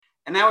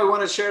And now we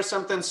want to share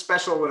something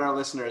special with our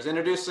listeners.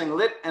 Introducing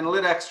Lit and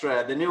Lit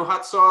Extra, the new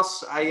hot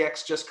sauce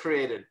IEX just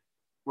created.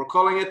 We're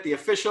calling it the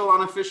official,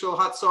 unofficial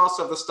hot sauce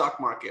of the stock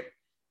market.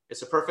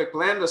 It's a perfect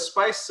blend of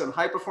spice and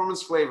high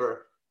performance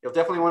flavor. You'll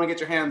definitely want to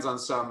get your hands on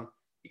some.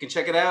 You can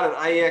check it out at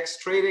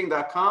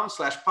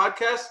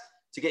iextrading.com/podcast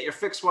to get your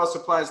fix while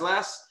supplies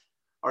last,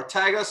 or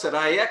tag us at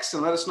IEX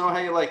and let us know how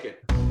you like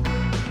it.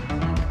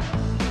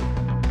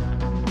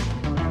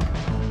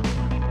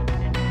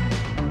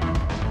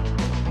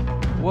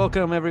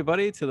 Welcome,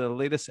 everybody, to the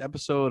latest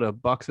episode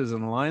of Boxes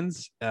and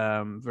Lines.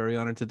 Very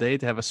honored today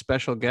to have a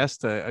special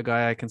guest, a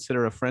guy I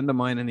consider a friend of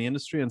mine in the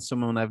industry and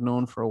someone I've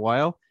known for a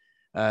while,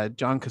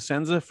 John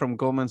Cosenza from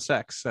Goldman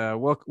Sachs.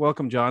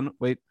 Welcome, John.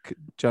 Wait,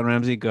 John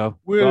Ramsey, go.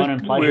 Ron,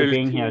 pleasure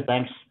being here.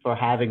 Thanks for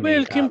having me.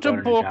 Welcome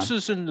to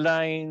Boxes and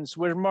Lines,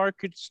 where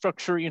market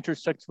structure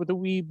intersects with a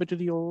wee bit of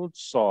the old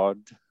sod.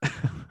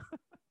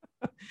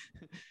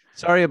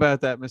 Sorry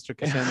about that, Mr.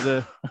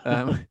 Cosenza.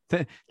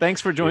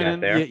 Thanks for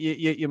joining.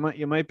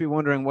 You might be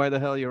wondering why the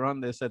hell you're on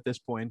this at this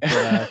point.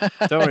 But,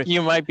 don't worry.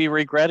 You might be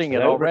regretting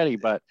it already,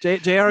 but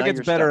JR gets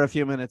better a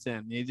few minutes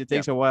in. It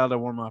takes a while to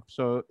warm up.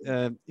 So,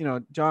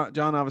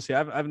 John, obviously,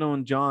 I've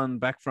known John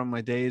back from my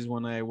days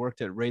when I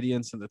worked at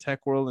Radiance in the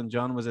tech world, and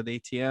John was at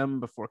ATM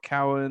before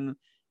Cowen,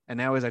 and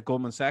now he's at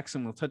Goldman Sachs,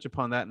 and we'll touch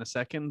upon that in a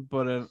second.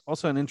 But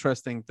also an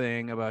interesting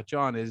thing about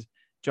John is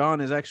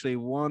actually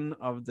one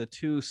of the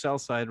two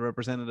sell-side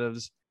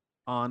representatives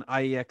on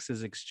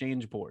IEX's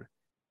exchange board.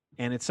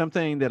 And it's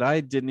something that I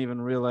didn't even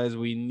realize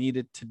we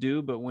needed to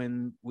do. But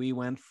when we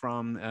went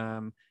from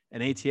an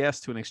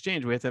ATS to an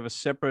exchange, we have to have a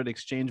separate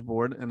exchange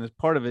board. And as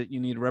part of it, you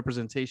need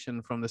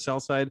representation from the sell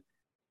side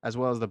as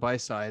well as the buy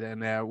side.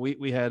 And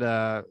we had,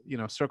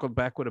 circled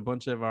back with a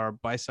bunch of our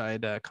buy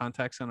side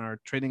contacts on our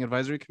trading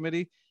advisory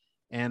committee.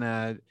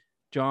 And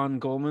John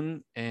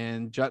Goldman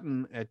and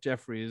Jutton at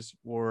Jefferies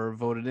were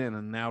voted in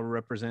and now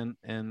represent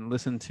and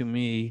listen to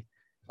me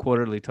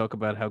quarterly talk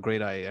about how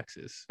great IEX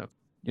is. So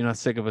you're not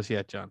sick of us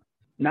yet, John?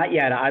 Not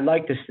yet. I'd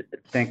like to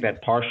think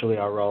that partially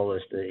our role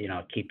is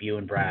to, keep you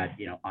and Brad,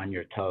 on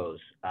your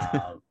toes.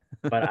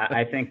 But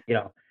I think,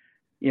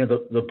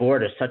 the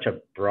board is such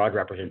a broad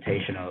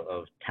representation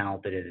of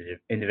talented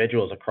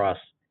individuals across,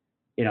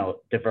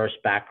 diverse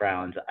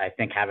backgrounds. I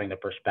think having the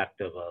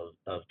perspective of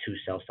two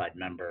sell-side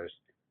members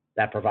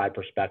that provide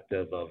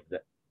perspective of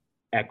the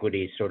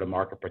equity sort of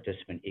market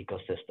participant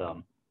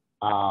ecosystem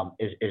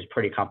is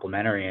pretty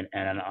complementary.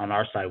 And on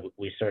our side,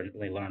 we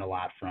certainly learn a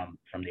lot from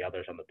the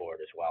others on the board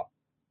as well.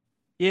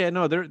 Yeah,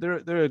 no,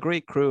 they're a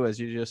great crew, as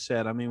you just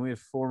said. I mean, we have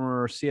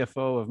former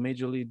CFO of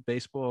Major League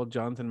Baseball,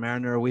 Jonathan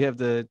Mariner. We have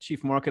the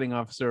chief marketing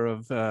officer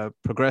of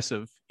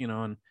Progressive,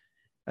 and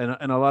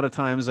a lot of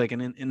times, like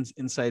an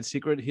inside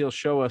secret, he'll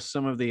show us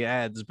some of the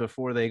ads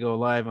before they go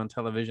live on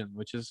television,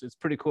 which it's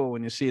pretty cool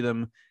when you see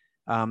them.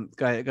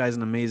 Guy's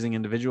an amazing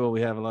individual.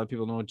 We have a lot of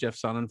people know Jeff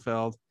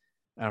Sonnenfeld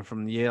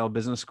from the Yale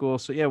Business School.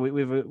 So yeah,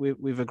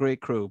 we've a great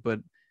crew.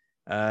 But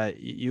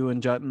you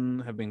and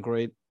Jutton have been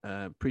great.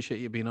 Appreciate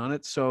you being on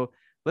it. So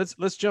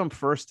let's jump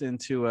first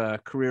into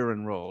career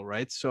and role,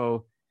 right?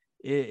 So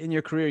in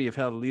your career, you've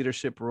held a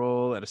leadership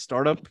role at a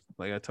startup,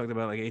 like I talked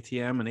about, like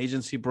ATM, an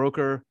agency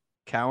broker,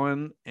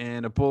 Cowen,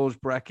 and a bulge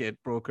bracket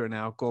broker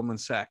now, Goldman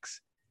Sachs.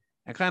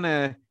 And kind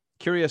of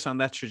curious on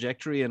that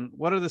trajectory, and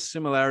what are the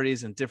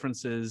similarities and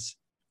differences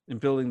in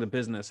building the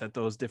business at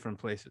those different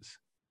places?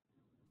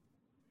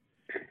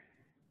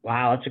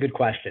 Wow, that's a good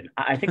question.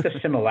 I think the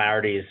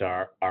similarities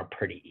are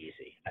pretty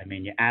easy. I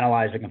mean, you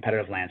analyze the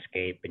competitive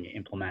landscape and you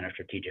implement a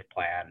strategic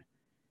plan,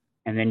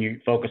 and then you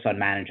focus on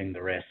managing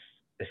the risks,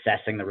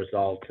 assessing the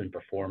results and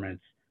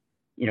performance,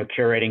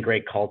 curating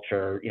great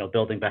culture,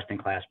 building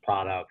best-in-class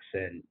products,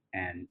 and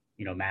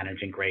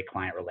managing great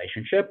client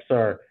relationships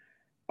are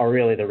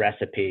really the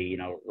recipe,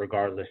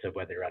 regardless of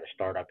whether you're at a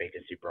startup,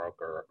 agency,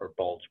 broker, or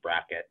bulge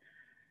bracket.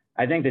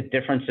 I think the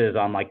differences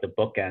on like the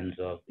bookends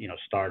of,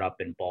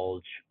 startup and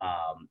bulge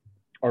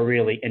are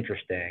really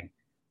interesting.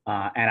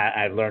 And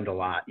I've learned a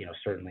lot,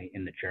 certainly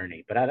in the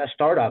journey. But at a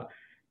startup,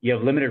 you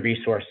have limited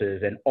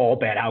resources and all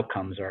bad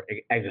outcomes are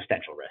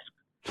existential risk.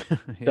 So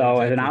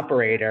exactly. As an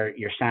operator,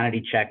 you're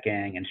sanity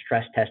checking and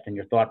stress testing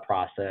your thought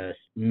process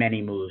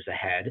many moves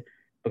ahead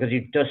because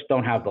you just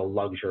don't have the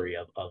luxury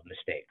of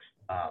mistakes.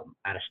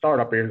 At a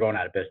startup, or you're going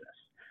out of business.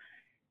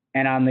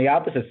 And on the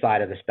opposite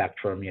side of the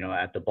spectrum,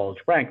 at the bulge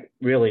rank,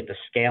 really the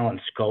scale and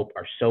scope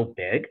are so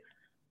big.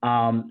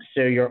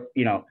 So you're,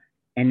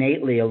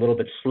 innately a little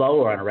bit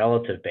slower on a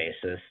relative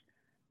basis,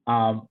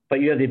 but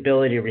you have the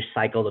ability to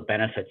recycle the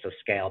benefits of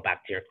scale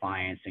back to your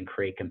clients and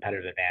create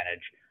competitive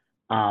advantage,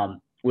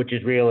 which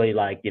is really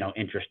like,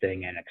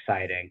 interesting and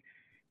exciting.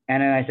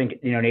 And then I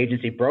think, an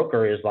agency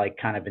broker is like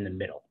kind of in the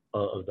middle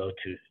of those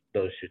two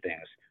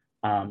things.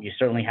 You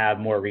certainly have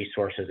more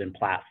resources and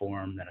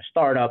platform than a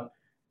startup,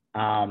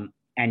 and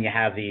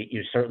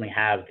you certainly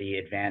have the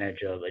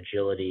advantage of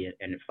agility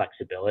and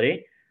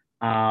flexibility.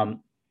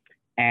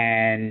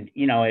 And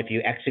if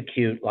you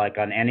execute like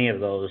on any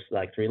of those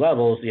like three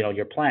levels,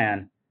 your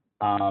plan,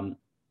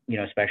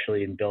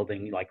 especially in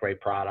building like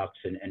great products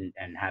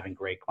and having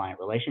great client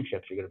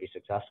relationships, you're going to be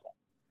successful.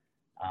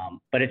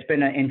 But it's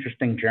been an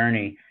interesting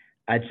journey.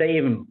 I'd say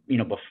even,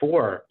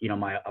 before,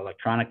 my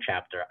electronic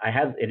chapter, I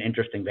have an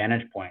interesting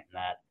vantage point in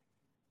that,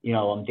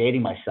 I'm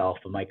dating myself,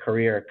 but my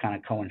career kind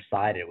of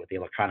coincided with the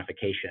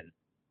electronification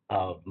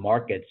of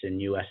markets in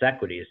U.S.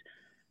 equities.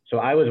 So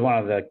I was one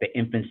of the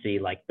infancy,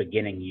 like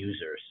beginning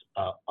users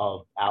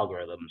of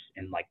algorithms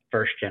in like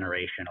first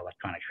generation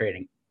electronic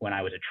trading when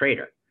I was a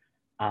trader.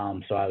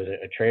 So I was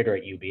a trader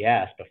at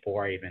UBS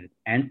before I even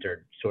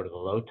entered sort of the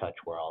low touch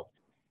world.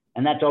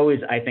 And that's always,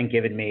 I think,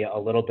 given me a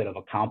little bit of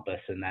a compass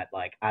in that,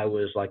 like, I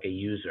was like a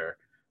user.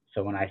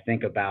 So when I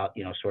think about,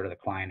 sort of the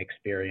client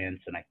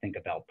experience and I think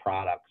about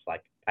products,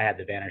 like I had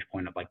the vantage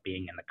point of like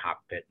being in the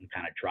cockpit and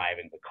kind of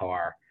driving the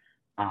car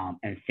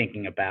and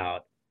thinking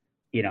about,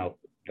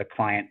 the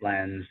client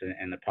lens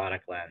and the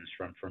product lens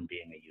from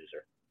being a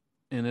user.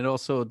 And it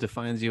also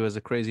defines you as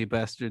a crazy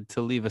bastard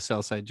to leave a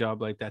sell side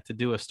job like that to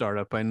do a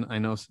startup. I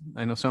know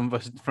some of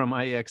us from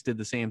IEX did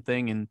the same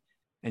thing, and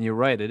you're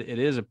right. It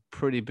is a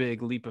pretty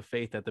big leap of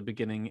faith at the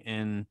beginning,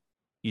 and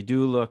you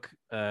do look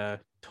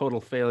total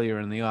failure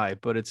in the eye.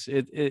 But it's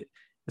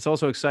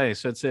also exciting.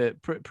 So it's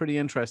pretty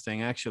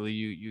interesting actually.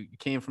 You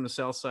came from the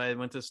sell side,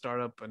 went to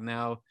startup, and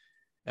now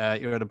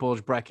you're at a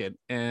bulge bracket.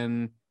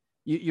 And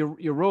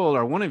your role,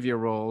 or one of your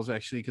roles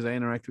actually, because I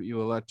interact with you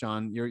a lot,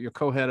 John. You're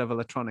co-head of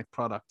electronic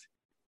product.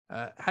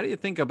 How do you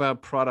think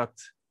about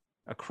product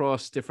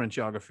across different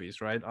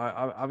geographies, right?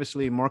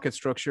 Obviously, market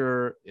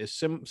structure is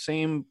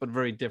same, but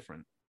very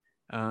different.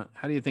 How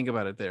do you think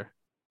about it there?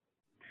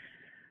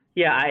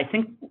 Yeah, I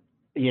think,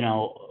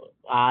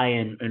 I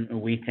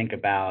and we think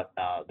about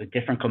the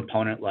different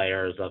component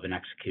layers of an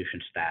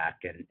execution stack.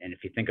 And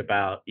if you think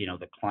about,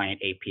 the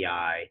client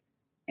API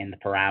and the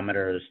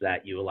parameters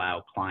that you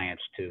allow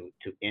clients to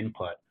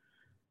input,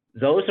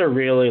 those are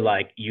really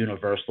like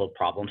universal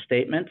problem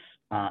statements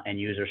and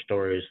user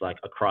stories like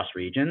across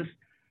regions.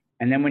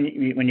 And then when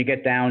you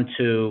get down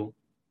to,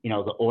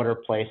 the order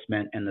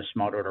placement and the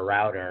smart order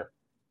router,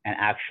 and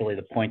actually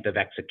the point of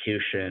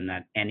execution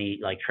at any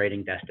like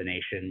trading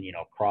destination,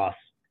 across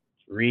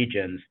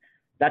regions,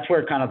 that's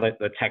where kind of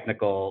the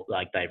technical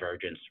like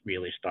divergence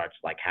really starts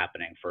like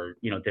happening for,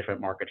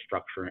 different market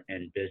structure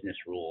and business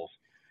rules.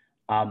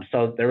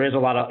 So there is a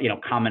lot of,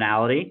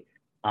 commonality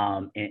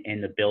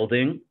in the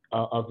building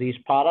of these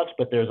products,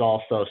 but there's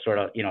also sort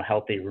of,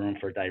 healthy room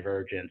for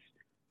divergence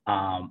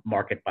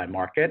market by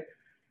market.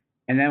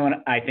 And then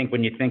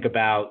when you think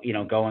about,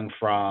 going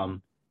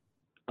from,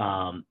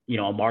 a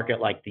market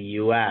like the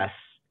U.S.,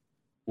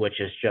 which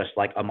is just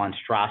like a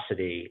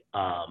monstrosity,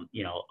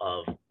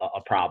 of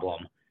a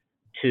problem,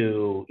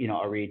 to,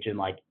 a region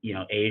like,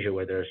 Asia,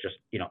 where there's just,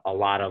 a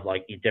lot of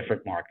like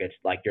different markets,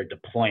 like your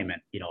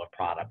deployment, of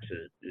products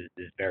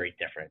is very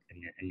different,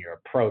 and your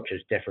approach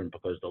is different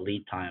because the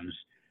lead times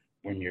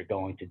when you're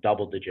going to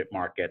double-digit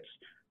markets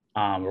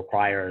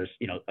requires,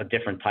 a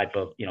different type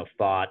of,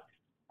 thought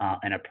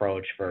and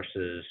approach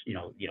versus,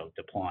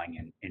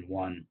 deploying in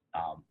one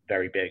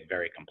very big,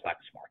 very complex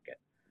market.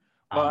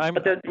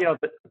 But then, go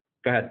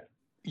ahead.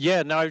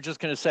 Yeah, no, I was just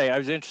going to say, I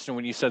was interested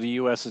when you said the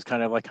U.S. is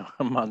kind of like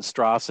a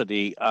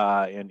monstrosity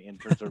in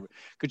terms of,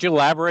 could you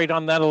elaborate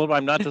on that a little bit?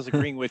 I'm not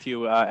disagreeing with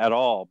you at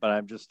all, but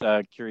I'm just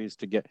curious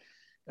to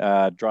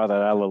draw that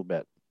out a little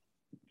bit.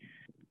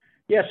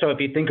 Yeah, so if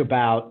you think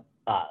about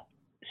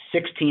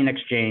 16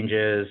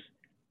 exchanges,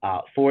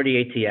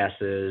 40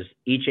 ATSs,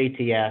 each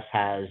ATS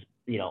has,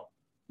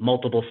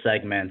 multiple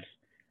segments,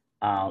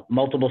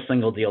 multiple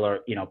single dealer,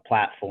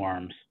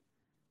 platforms.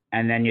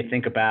 And then you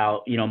think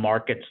about,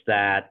 markets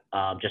that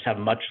just have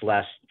much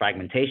less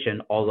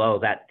fragmentation, although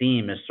that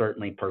theme is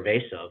certainly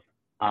pervasive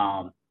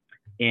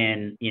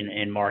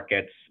in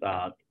markets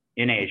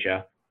in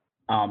Asia.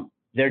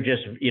 They're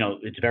just,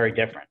 it's very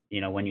different.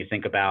 When you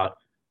think about,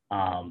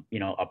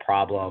 a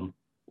problem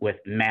with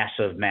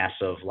massive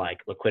like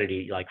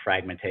liquidity, like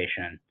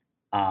fragmentation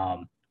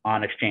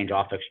on exchange,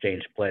 off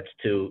exchange splits,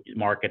 to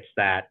markets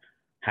that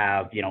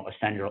have, a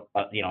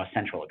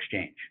central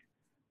exchange.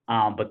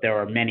 But there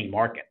are many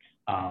markets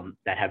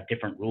that have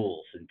different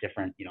rules and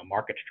different,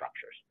 market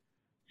structures.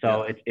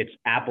 So yeah, it's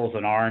apples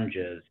and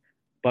oranges.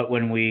 But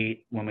when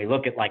we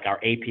look at like our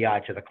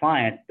API to the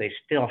client, they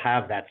still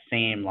have that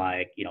same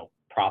like,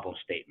 problem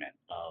statement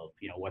of,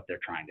 what they're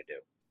trying to do.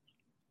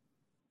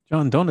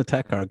 John, don't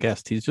attack our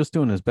guest. He's just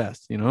doing his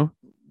best,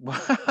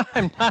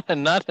 I'm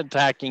not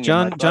attacking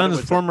John. John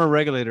is former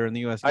regulator in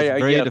the U.S.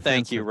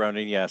 Thank you,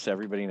 Ronan. Yes,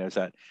 everybody knows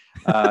that.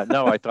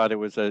 No, I thought it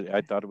was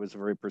a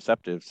very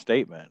perceptive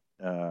statement.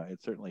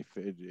 It certainly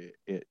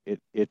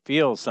it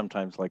feels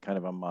sometimes like kind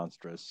of a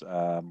monstrous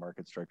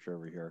market structure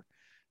over here.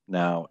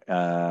 Now,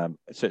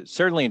 so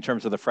certainly in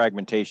terms of the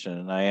fragmentation,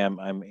 and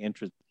I'm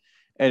interested.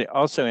 And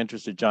also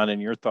interested, John, in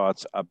your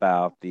thoughts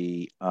about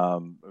the,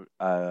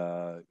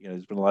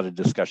 there's been a lot of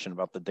discussion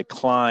about the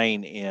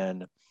decline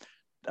in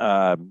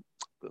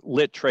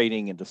lit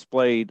trading and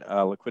displayed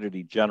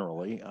liquidity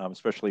generally,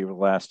 especially over the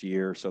last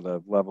year. So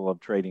the level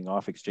of trading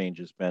off exchange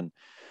has been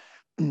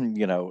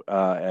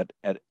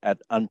at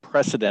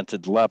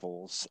unprecedented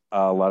levels.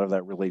 A lot of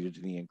that related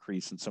to the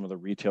increase in some of the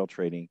retail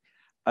trading.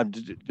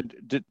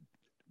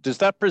 Does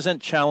that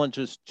present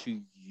challenges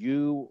to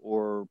you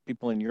or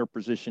people in your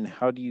position?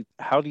 How do you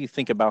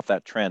think about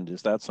that trend?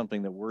 Is that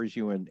something that worries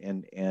you?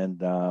 And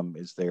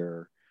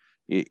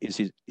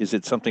is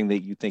it something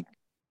that you think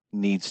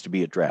needs to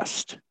be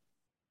addressed?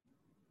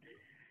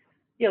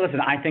 Yeah,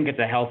 listen, I think it's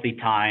a healthy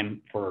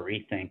time for a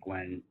rethink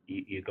when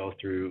you go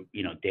through,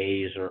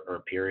 days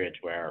or periods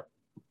where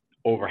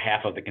over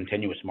half of the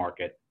continuous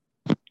market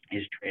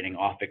is trading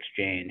off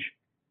exchange,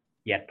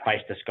 yet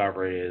price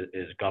discovery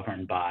is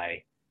governed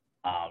by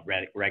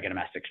Reg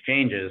NMS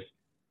exchanges.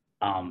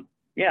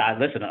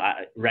 Listen,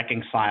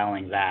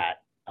 reconciling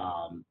that,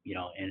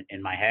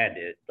 in my head,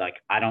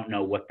 I don't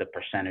know what the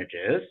percentage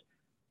is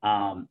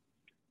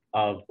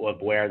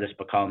of where this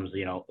becomes,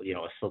 a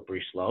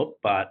slippery slope,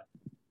 but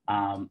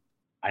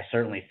I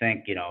certainly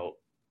think,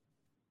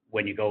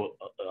 when you go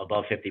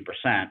above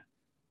 50%,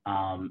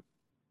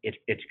 it's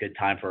a good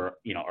time for,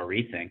 a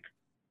rethink,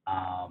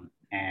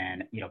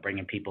 and,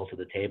 bringing people to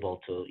the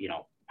table to,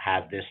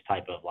 have this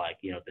type of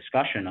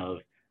discussion of,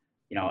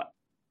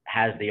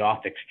 has the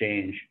off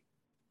exchange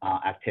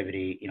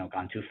activity,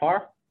 gone too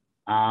far?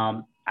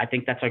 I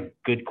think that's a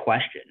good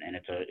question, and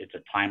it's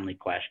a timely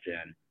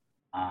question,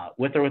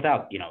 with or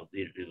without,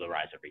 the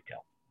rise of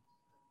retail.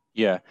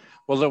 Yeah,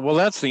 well,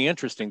 that's the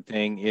interesting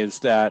thing is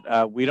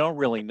that we don't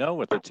really know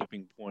what the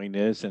tipping point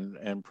is,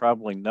 and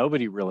probably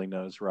nobody really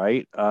knows,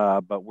 right?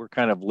 But we're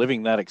kind of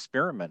living that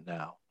experiment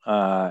now.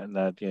 And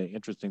the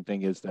interesting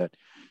thing is that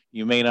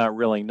you may not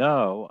really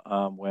know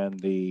when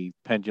the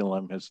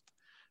pendulum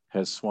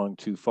has swung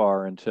too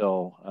far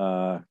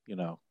until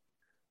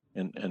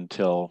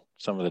until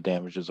some of the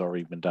damage has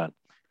already been done.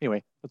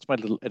 Anyway, that's my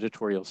little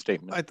editorial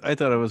statement. I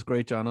thought it was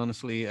great, John.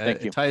 Honestly,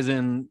 Thank you. It ties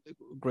in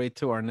great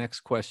to our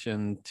next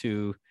question.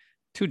 To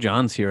two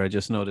Johns here, I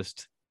just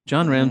noticed.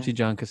 John Ramsey,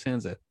 John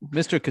Cosenza,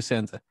 Mr.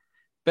 Cosenza,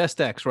 Best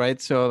X,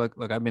 right? So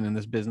look, I've been in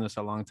this business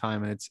a long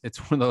time, and it's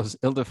one of those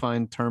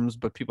ill-defined terms,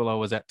 but people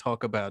always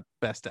talk about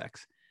Best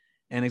X,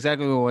 and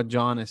exactly what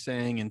John is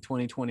saying in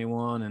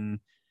 2021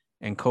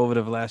 and COVID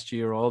of last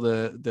year, all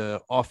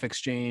the off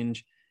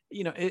exchange.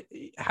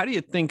 How do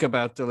you think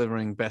about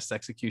delivering best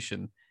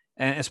execution?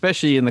 And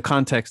especially in the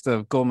context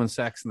of Goldman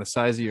Sachs and the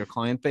size of your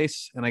client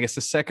base. And I guess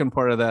the second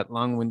part of that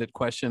long-winded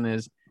question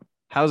is,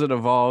 how's it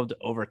evolved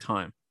over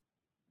time?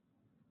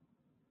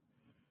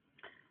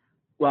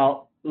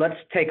 Well, let's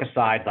take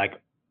aside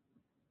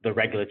the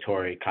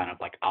regulatory kind of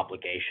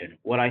obligation.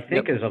 What I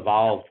think has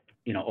evolved,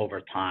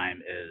 over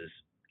time is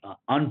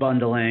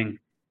unbundling,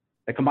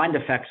 the combined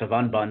effects of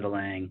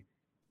unbundling,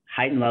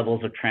 heightened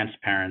levels of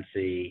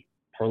transparency,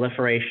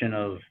 proliferation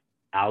of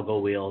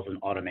algo wheels and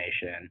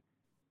automation,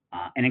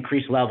 and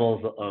increased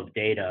levels of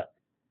data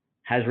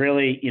has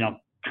really,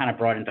 kind of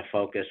brought into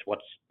focus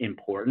what's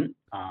important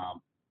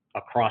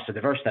across a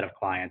diverse set of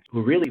clients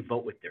who really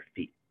vote with their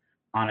feet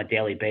on a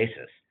daily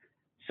basis.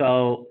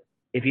 So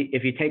if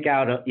you take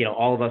out,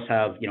 all of us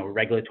have,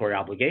 regulatory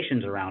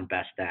obligations around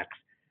Best X,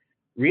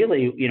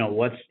 really,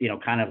 what's,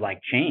 kind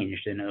of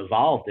changed and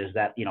evolved is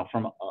that,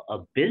 from a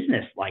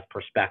business-like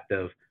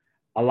perspective,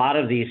 a lot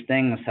of these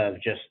things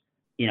have just,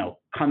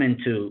 come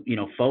into,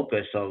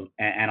 focus of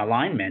and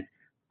alignment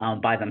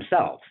by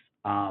themselves.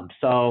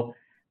 So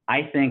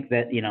I think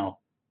that,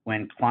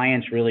 when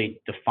clients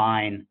really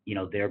define,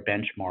 their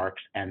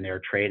benchmarks and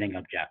their trading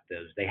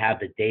objectives, they have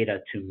the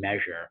data to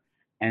measure,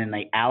 and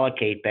they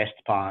allocate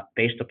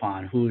based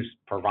upon who's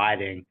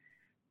providing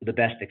the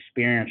best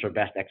experience or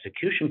best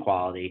execution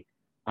quality.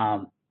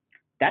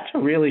 That's a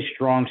really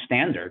strong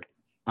standard.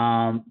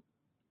 And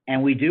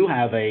we do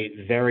have a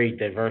very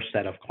diverse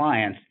set of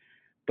clients,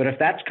 but if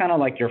that's kind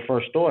of your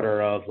first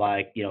order of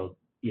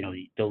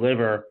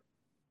deliver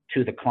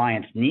to the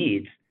client's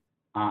needs,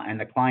 and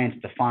the clients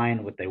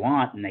define what they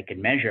want and they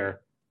can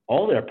measure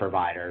all their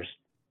providers,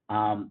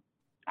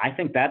 I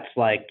think that's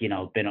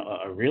been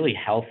a really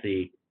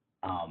healthy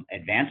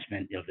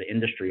advancement of the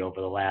industry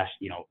over the last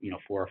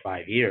 4 or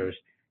 5 years.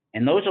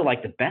 And those are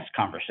the best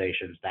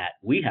conversations that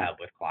we have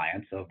with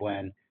clients of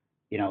when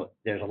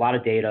there's a lot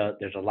of data,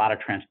 there's a lot of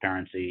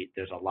transparency,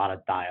 there's a lot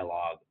of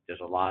dialogue,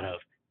 there's a lot of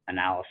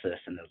analysis,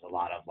 and there's a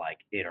lot of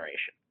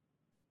iteration.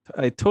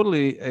 I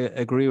totally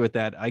agree with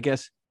that. I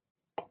guess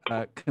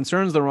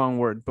concern's the wrong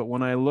word, but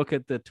when I look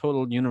at the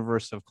total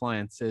universe of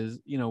clients, is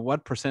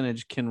what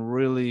percentage can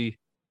really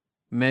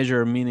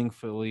measure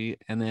meaningfully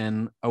and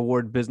then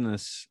award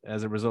business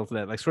as a result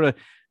of that, sort of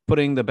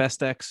putting the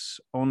Best X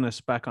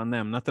onus back on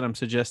them. Not that I'm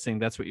suggesting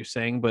that's what you're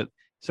saying, but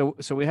so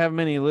we have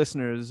many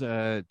listeners,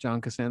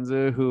 John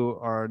Cosenza, who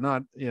are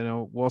not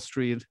Wall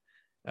Street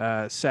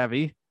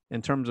savvy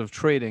in terms of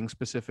trading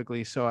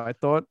specifically. So I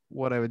thought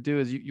what I would do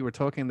is you were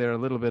talking there a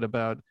little bit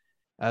about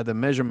the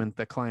measurement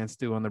that clients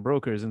do on the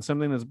brokers, and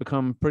something that's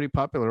become pretty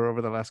popular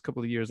over the last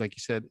couple of years, like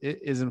you said,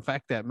 is in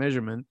fact that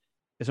measurement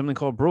is something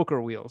called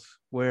broker wheels,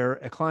 where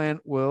a client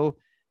will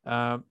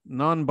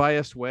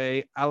non-biased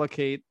way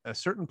allocate a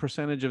certain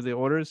percentage of the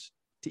orders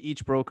to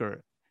each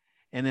broker.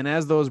 And then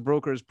as those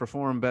brokers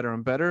perform better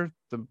and better,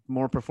 the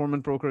more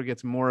performant broker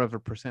gets more of a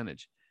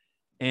percentage.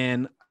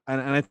 And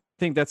I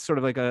think that's sort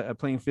of like a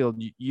playing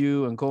field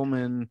you and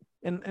Goldman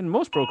and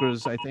most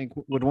brokers, I think,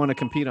 would want to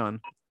compete on.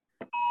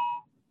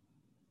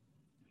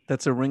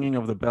 That's a ringing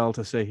of the bell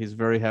to say he's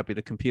very happy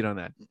to compete on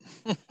that.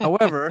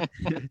 However,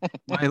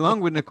 my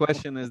long-winded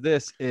question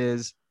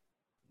is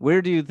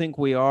where do you think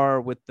we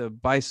are with the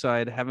buy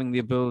side having the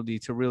ability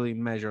to really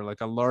measure,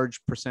 like a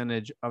large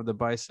percentage of the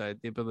buy side,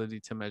 the ability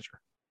to measure?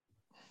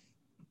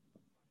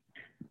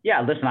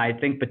 Yeah, listen, I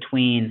think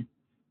between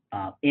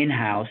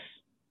in-house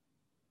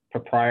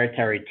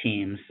proprietary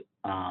teams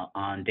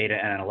on data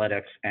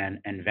analytics and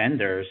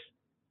vendors,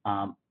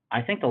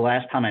 I think the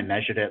last time I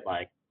measured it,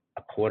 like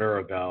a quarter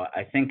ago,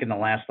 I think in the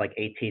last like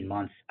 18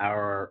 months,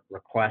 our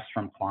requests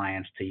from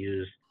clients to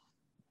use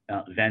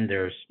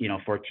vendors,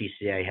 for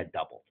TCA had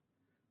doubled.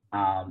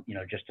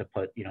 Just to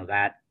put,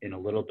 that in a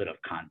little bit of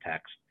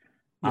context.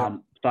 Yeah.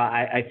 So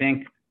I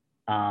think,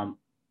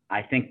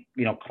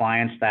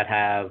 clients that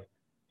have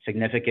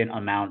significant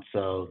amounts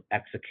of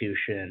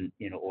execution,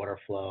 order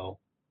flow,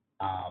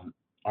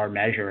 are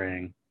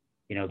measuring,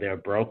 their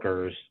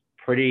brokers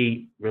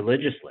pretty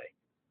religiously.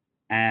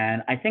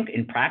 And I think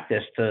in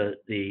practice, to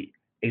the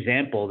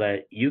example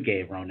that you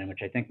gave, Ronan,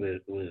 which I think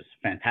was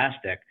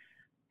fantastic,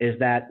 is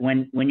that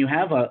when you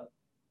have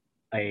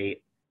a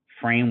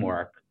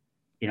framework,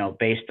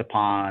 based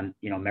upon,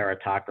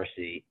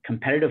 meritocracy,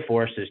 competitive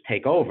forces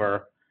take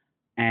over.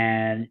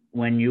 And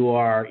when you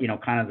are,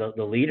 kind of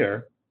the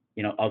leader,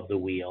 of the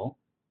wheel,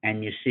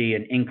 and you see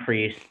an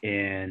increase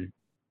in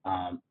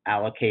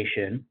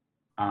allocation,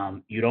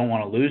 you don't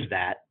want to lose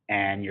that.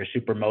 And you're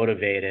super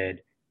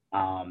motivated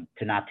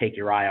to not take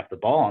your eye off the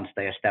ball and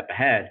stay a step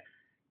ahead.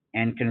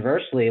 And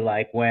conversely,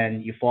 like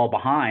when you fall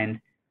behind,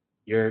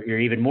 you're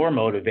even more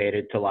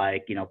motivated to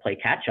play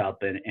catch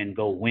up and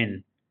go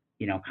win,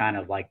 kind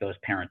of like those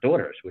parent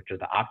daughters, which are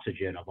the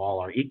oxygen of all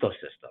our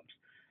ecosystems.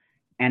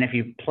 And if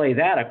you play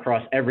that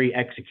across every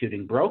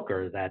executing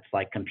broker that's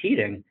like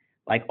competing,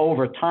 like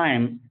over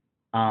time,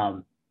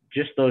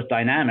 just those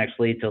dynamics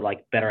lead to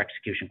like better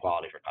execution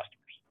quality for customers.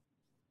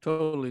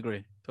 Totally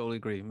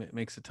agree.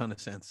 Makes a ton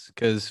of sense,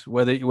 because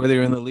whether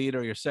you're in the lead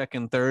or you're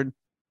second, third,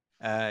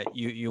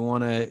 you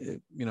want to,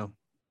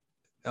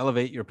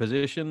 elevate your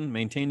position,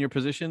 maintain your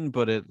position,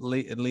 but it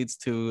leads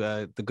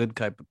to the good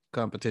type of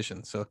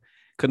competition. So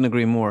couldn't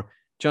agree more.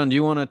 John, do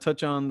you want to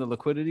touch on the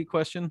liquidity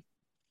question?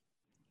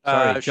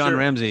 Sorry, John sure.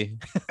 Ramsey.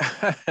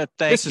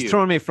 This is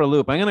throwing me for a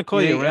loop. I'm going to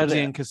call you Ramsey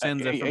and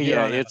Cosenza from here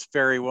on it's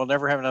very. We'll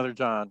never have another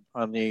John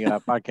on the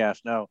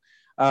podcast. No.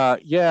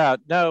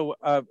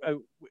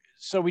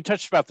 So we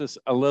touched about this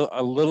a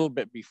little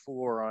bit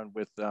before on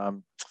with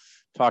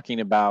talking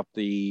about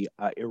the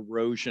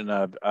erosion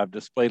of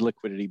displayed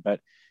liquidity, but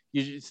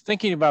you're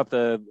thinking about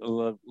the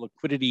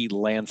liquidity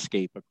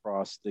landscape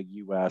across the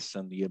U.S.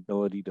 and the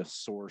ability to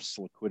source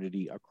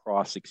liquidity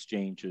across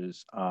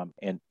exchanges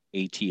and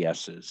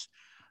ATSs.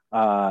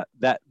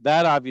 That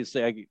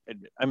obviously,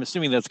 I'm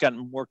assuming that's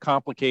gotten more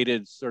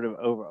complicated sort of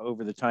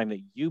over the time that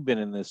you've been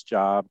in this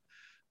job.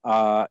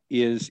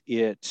 Is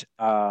it?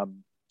 How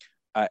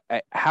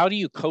do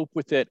you cope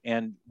with it,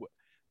 and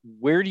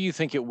where do you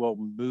think it will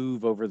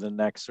move over the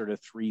next sort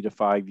of 3 to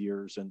 5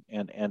 years? And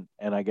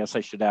I guess I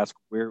should ask,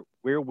 where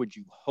would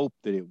you hope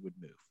that it would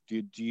move?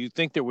 Do you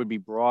think there would be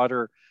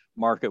broader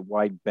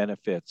market-wide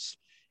benefits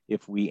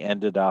if we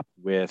ended up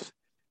with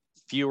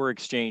fewer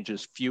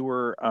exchanges,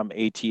 fewer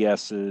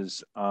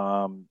ATSs,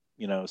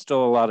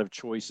 still a lot of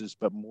choices,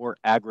 but more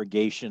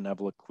aggregation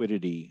of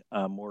liquidity,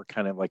 more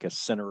kind of like a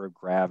center of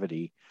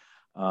gravity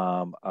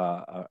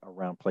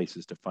around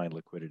places to find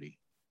liquidity?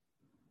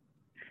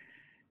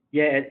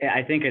 Yeah,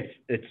 I think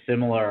it's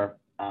similar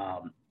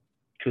to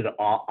the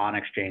on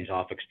exchange,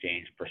 off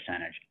exchange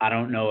percentage. I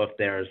don't know if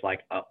there's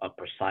like a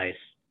precise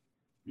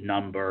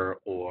number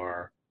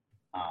or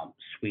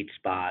sweet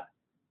spot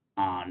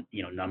on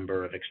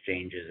number of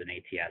exchanges and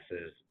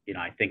ATSs.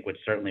 I think what's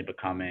certainly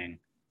becoming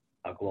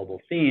a global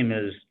theme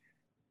is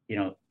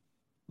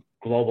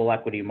global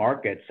equity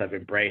markets have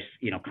embraced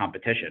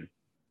competition,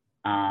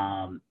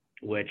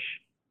 which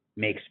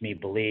makes me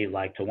believe,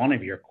 like to one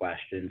of your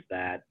questions,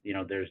 that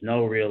there's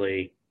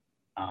really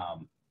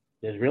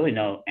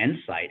no end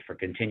sight for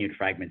continued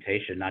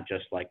fragmentation, not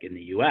just like in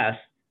the U.S.,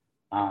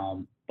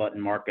 but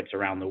in markets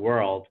around the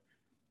world,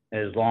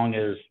 as long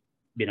as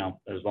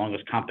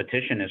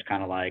competition is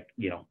kind of like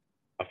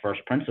a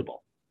first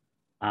principle.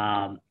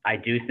 I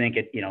do think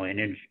it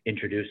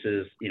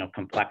introduces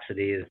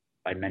complexities.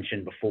 I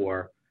mentioned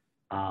before,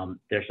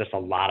 there's just a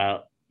lot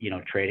of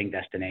trading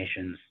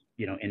destinations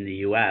in the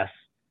U.S.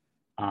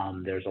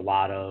 There's a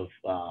lot of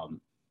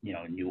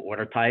new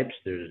order types,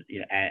 there's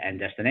and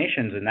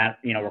destinations, and that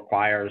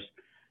requires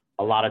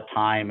a lot of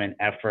time and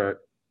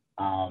effort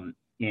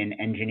in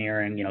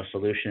engineering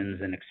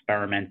solutions and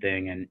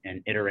experimenting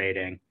and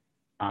iterating.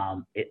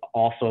 It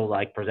also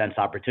presents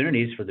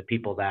opportunities for the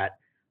people that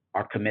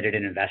are committed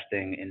in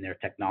investing in their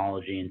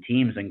technology and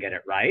teams and get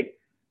it right.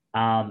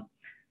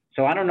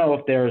 So I don't know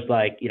if there's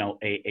like,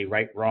 a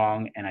right,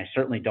 wrong, and I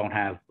certainly don't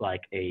have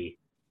like a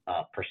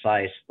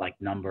precise like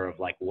number of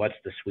like what's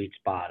the sweet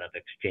spot of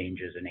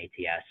exchanges and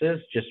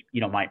ATSs. Just,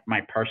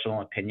 my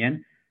personal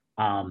opinion.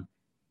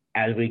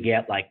 As we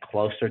get like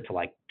closer to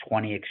like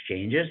 20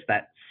 exchanges,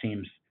 that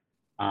seems,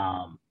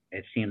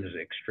 it seems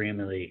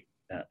extremely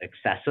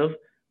excessive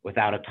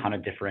without a ton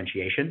of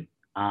differentiation,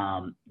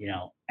 and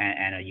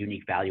a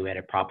unique value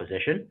added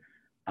proposition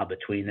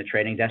between the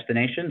trading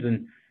destinations.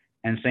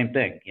 And same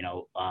thing,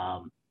 a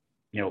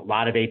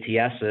lot of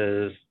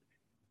ATSs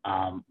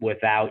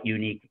without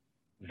unique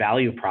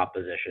value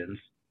propositions.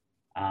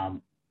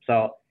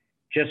 So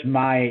just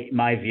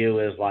my view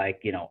is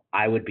like,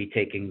 I would be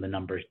taking the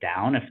numbers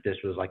down if this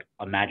was like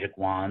a magic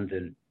wand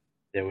and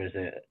there was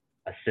a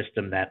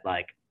system that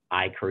like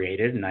I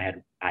created and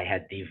I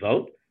had the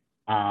vote.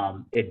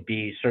 It'd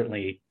be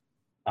certainly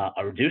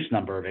a reduced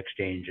number of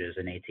exchanges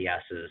and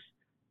ATSs.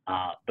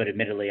 But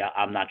admittedly,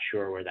 I'm not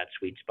sure where that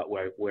sweet spot,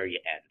 where you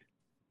end.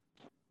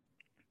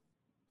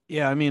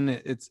 Yeah, I mean,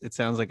 it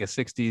sounds like a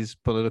 60s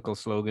political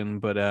slogan,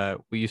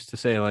 but we used to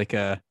say like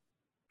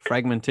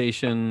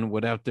fragmentation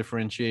without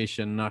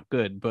differentiation, not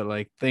good. But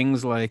like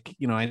things like,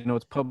 I know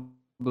it's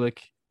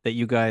public that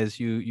you guys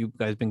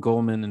been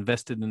Goldman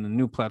invested in a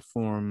new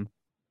platform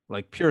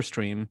like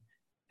PureStream,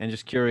 and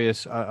just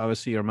curious.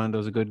 Obviously,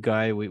 Armando's a good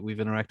guy. We've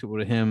interacted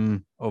with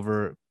him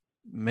over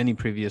many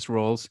previous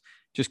roles.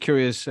 Just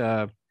curious,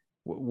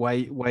 why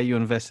you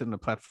invested in a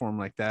platform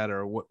like that,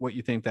 or what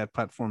you think that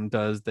platform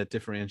does that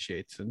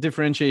differentiates. And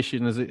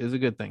differentiation is a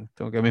good thing.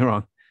 Don't get me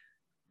wrong.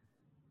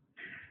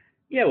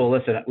 Yeah, well,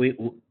 listen,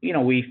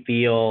 we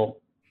feel,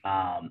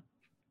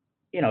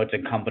 it's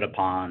incumbent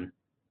upon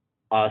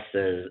us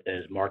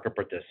as market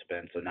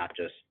participants, and not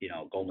just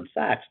Goldman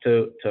Sachs,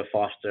 to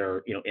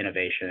foster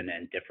innovation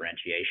and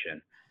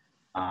differentiation.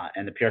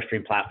 And the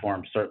PureStream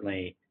platform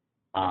certainly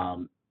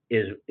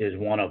is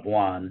one of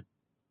one,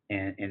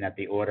 in that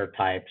the order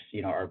types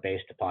are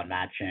based upon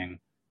matching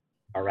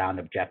around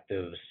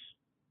objectives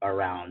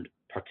around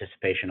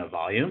participation of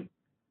volume.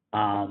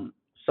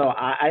 So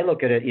I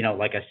look at it,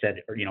 like I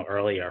said,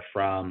 earlier,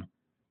 from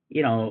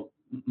the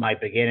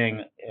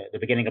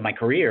beginning of my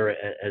career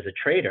as a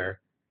trader.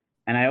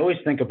 And I always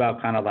think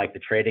about kind of like the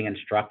trading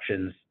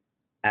instructions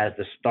as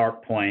the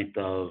start point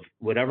of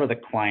whatever the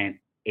client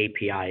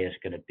API is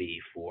going to be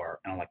for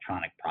an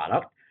electronic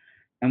product.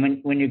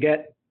 And when you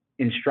get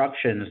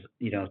instructions,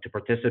 to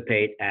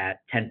participate at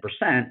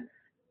 10%,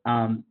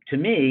 to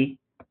me,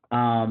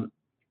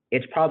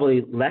 it's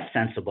probably less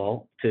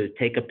sensible to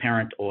take a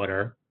parent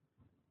order,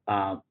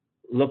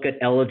 look at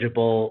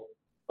eligible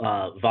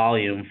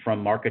volume from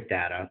market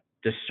data,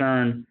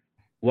 discern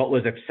what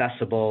was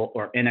accessible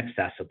or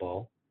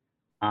inaccessible,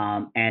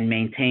 and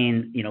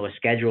maintain, a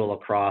schedule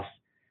across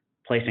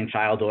placing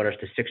child orders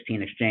to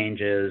 16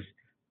 exchanges,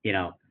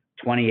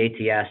 20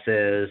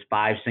 ATSs,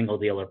 5 single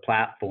dealer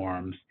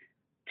platforms,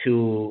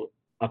 to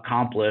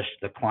accomplish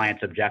the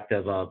client's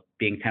objective of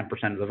being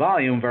 10% of the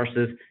volume,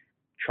 versus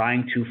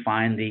trying to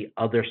find the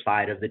other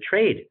side of the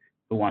trade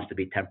who wants to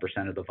be 10%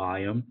 of the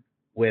volume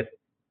with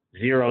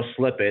zero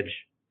slippage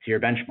to your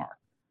benchmark.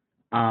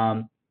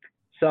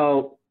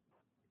 So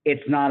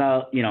it's not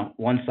a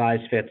one size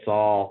fits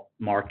all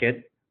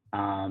market,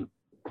 and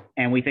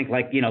we think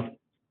like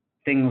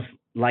things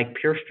like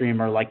PureStream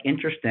are like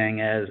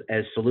interesting as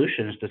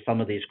solutions to some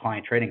of these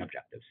client trading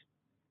objectives.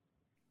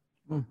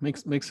 Well,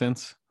 makes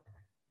sense.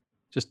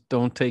 Just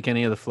don't take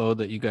any of the flow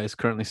that you guys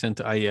currently send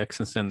to IEX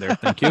and send there.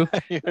 Thank you.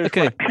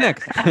 Okay,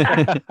 next.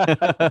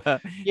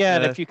 Yeah,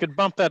 and if you could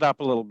bump that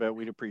up a little bit,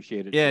 we'd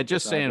appreciate it. Yeah,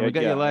 just saying, we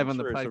got you live on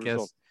the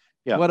podcast.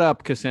 Yeah. What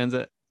up,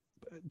 Cosenza?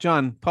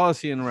 John,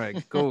 policy and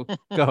reg. Go.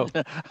 Oh,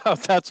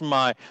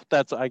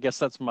 I guess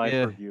that's my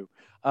purview.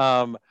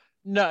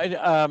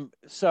 No,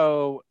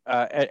 so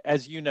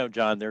as you know,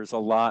 John, there's a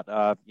lot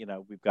of,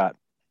 we've got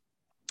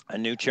a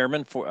new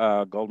chairman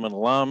for Goldman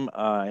alum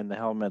in the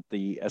helm at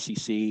the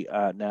SEC.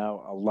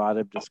 Now a lot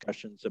of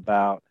discussions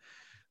about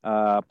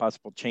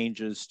possible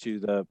changes to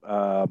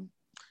the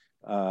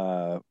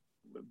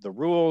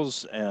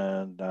rules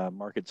and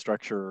market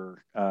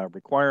structure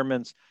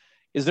requirements.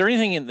 Is there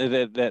anything in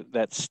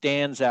that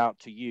stands out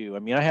to you? I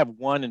mean, I have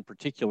one in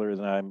particular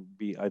that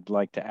I'd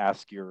like to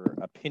ask your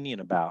opinion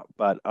about,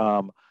 but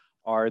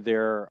are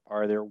there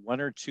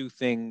one or two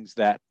things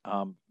that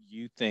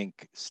you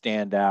think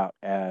stand out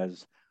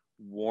as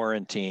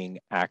warranting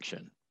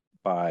action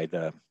by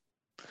the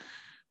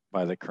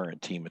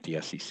current team at the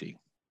SEC?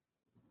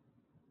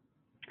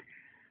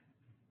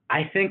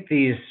 I think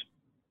these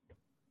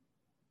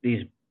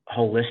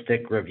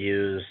holistic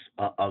reviews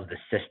of the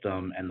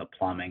system and the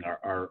plumbing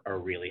are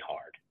really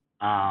hard.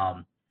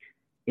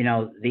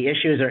 The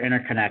issues are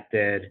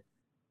interconnected.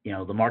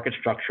 The market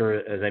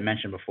structure, as I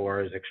mentioned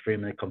before, is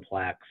extremely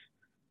complex.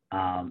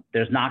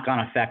 There's knock-on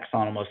effects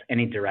on almost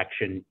any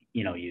direction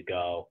you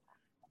go.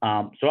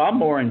 So I'm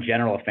more in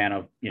general a fan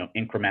of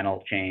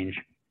incremental change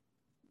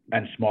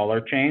and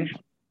smaller change,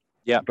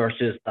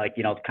 versus like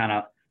kind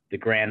of the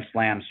grand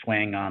slam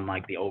swing on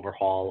like the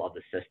overhaul of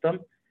the system.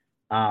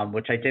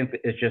 which I think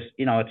is just,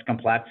 it's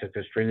complex, it's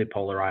extremely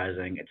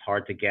polarizing. It's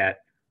hard to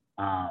get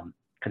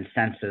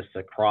consensus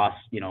across,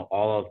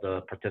 all of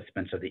the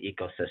participants of the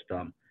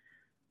ecosystem.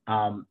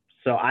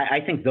 So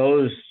I think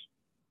those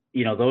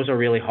are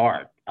really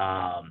hard.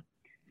 I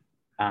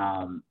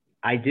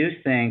do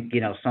think,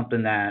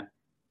 something that,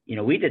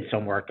 we did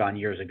some work on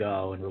years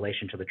ago in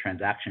relation to the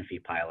transaction fee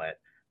pilot.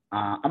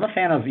 I'm a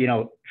fan of,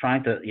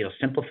 trying to,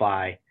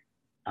 simplify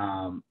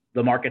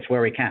the markets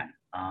where we can.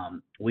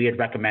 We had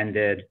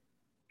recommended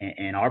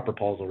in our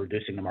proposal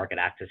reducing the market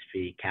access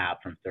fee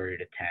cap from 30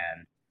 to 10.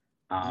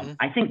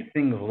 I think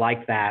things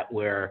like that,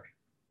 where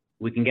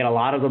we can get a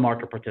lot of the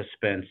market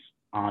participants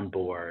on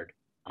board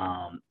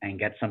and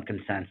get some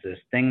consensus,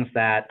 things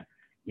that,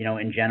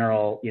 in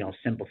general,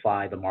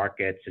 simplify the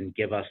markets and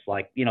give us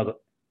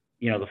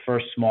the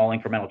first small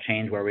incremental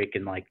change where we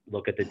can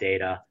look at the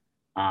data,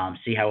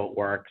 see how it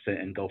works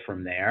and go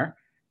from there.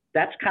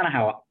 That's kind of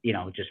how,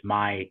 just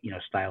my,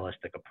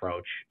 stylistic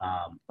approach.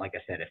 Like I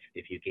said,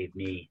 if you gave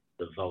me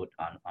the vote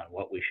on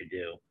what we should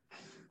do.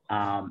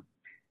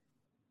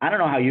 I don't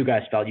know how you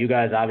guys felt. You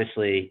guys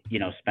obviously,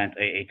 spent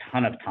a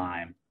ton of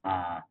time,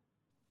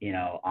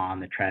 on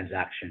the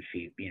transaction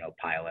fee,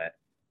 pilot.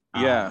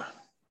 Yeah.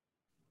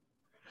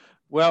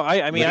 Well,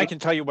 I mean, I can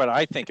tell you what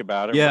I think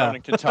about it. Yeah.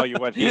 Ronan can tell you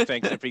what he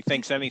thinks, if he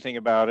thinks anything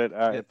about it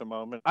at the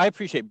moment. I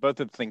appreciate both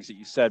of the things that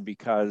you said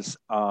because,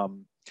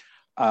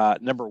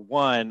 number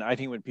one, I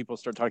think when people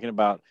start talking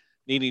about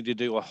needing to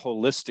do a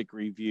holistic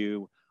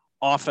review,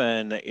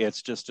 often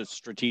it's just a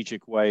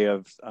strategic way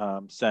of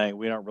saying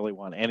we don't really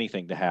want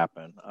anything to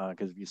happen.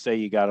 Because if you say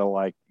you got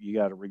to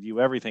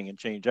review everything and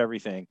change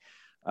everything,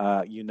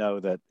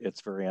 that it's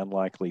very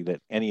unlikely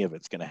that any of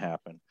it's going to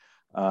happen.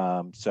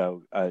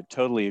 So I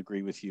totally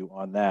agree with you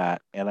on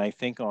that. And I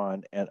think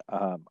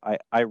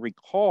I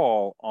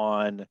recall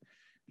on,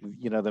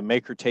 the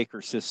maker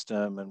taker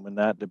system, and when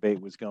that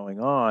debate was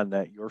going on,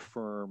 that your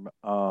firm,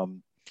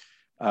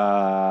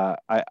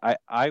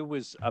 I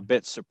was a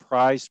bit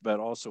surprised, but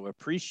also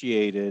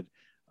appreciated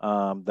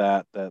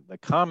that the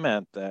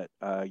comment that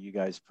you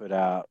guys put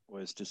out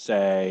was to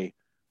say,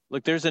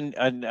 look, there's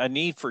a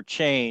need for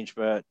change,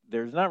 but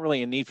there's not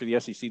really a need for the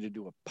SEC to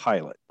do a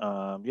pilot.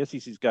 The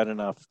SEC's got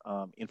enough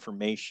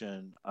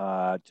information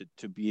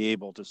to be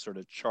able to sort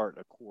of chart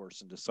a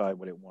course and decide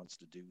what it wants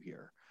to do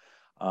here.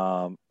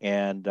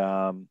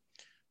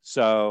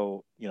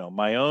 So,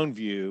 my own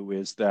view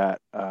is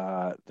that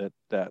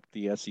that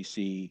the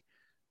SEC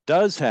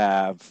does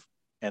have,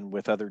 and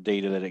with other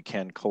data that it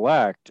can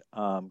collect,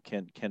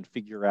 can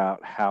figure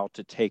out how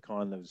to take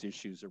on those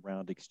issues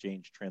around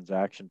exchange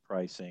transaction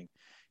pricing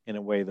in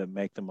a way that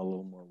make them a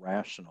little more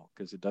rational,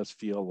 because it does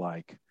feels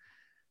like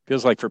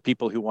for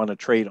people who want to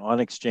trade on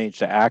exchange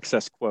to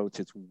access quotes,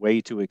 it's way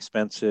too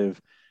expensive.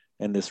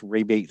 And this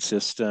rebate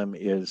system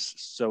is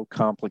so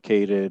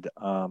complicated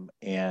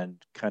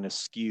and kind of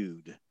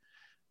skewed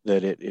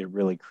that it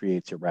really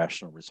creates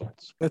irrational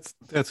results. That's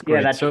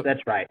great. Yeah,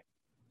 that's right.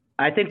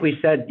 I think we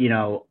said,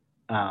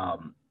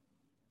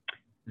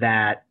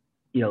 that,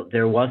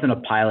 there wasn't a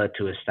pilot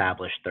to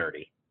establish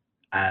 30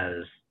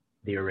 as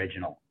the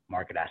original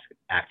market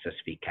access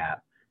fee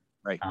cap.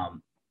 Right.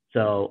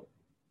 So,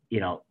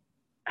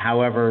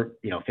 however,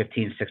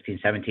 15, 16,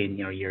 17,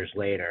 years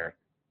later,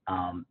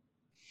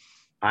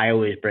 I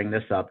always bring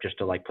this up just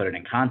to put it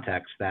in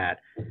context that,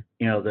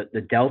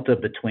 the delta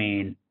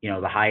between,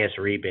 the highest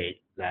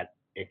rebate that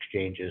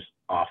exchanges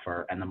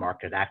offer and the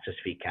market access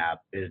fee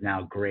cap is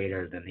now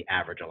greater than the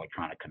average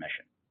electronic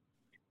commission.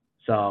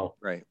 So,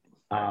 right.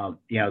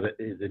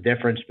 The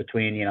difference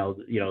between,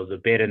 the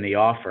bid and the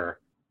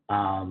offer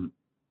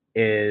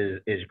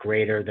is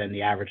greater than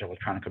the average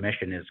electronic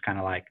commission is kind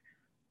of a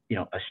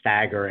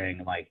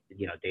staggering,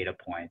 data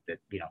point that,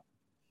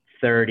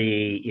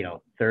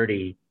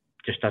 30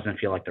 just doesn't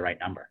feel like the right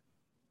number.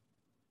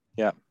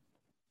 Yeah.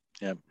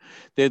 Yeah.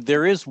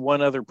 There is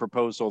one other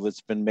proposal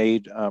that's been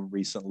made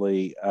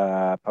recently,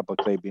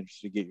 publicly. I'd be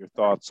interested to get your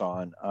thoughts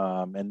on.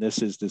 And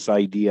this is this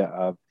idea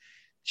of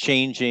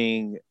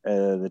changing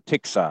the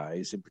tick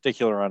size, in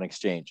particular on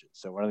exchanges.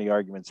 So one of the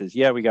arguments is,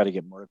 yeah, we got to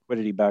get more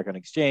liquidity back on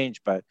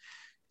exchange, but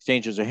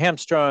exchanges are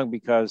hamstrung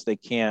because they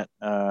can't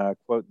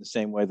quote in the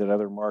same way that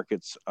other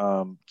markets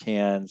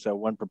can. So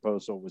one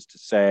proposal was to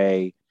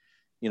say,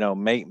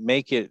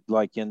 make it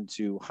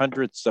into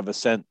hundredths of a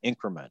cent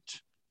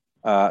increments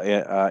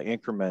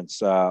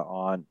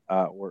on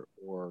or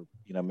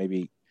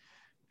maybe.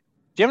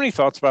 Do you have any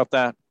thoughts about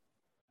that?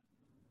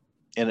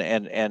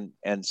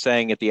 And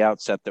saying at the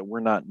outset that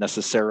we're not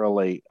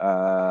necessarily,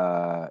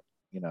 we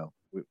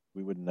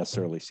wouldn't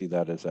necessarily see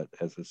that as a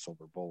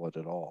silver bullet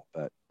at all.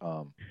 But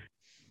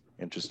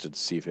interested to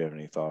see if you have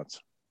any thoughts.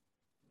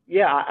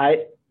 Yeah,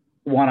 I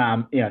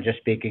want to, just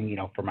speaking,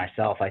 for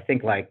myself, I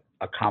think a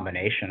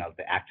combination of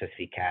the access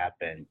fee cap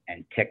and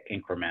tick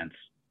increments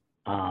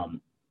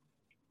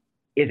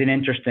is an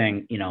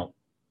interesting,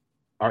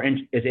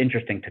 is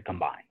interesting to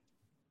combine.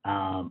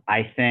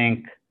 I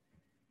think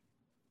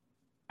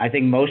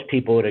most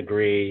people would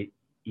agree,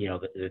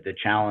 the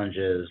challenge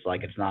is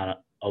it's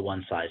not a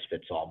one size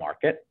fits all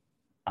market.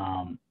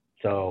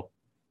 So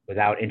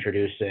without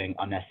introducing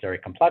unnecessary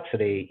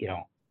complexity,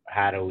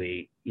 how do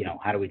we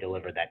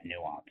deliver that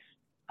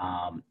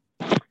nuance?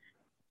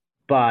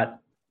 But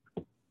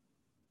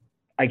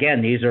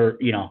again, these are,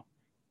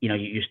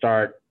 you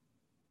start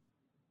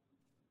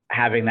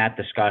having that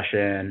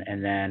discussion,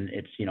 and then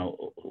it's,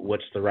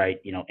 what's the right,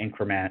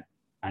 increment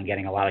on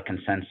getting a lot of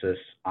consensus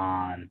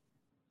on,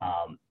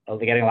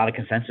 getting a lot of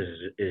consensus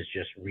is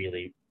just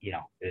really,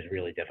 is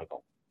really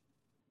difficult.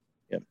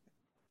 Yep.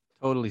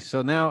 Totally.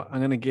 So now I'm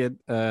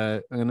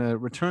gonna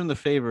return the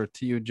favor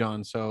to you,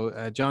 John.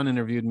 So John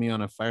interviewed me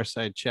on a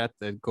fireside chat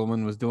that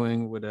Goldman was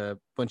doing with a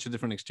bunch of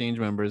different exchange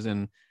members,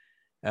 and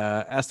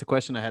asked a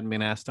question I hadn't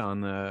been asked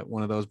on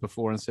one of those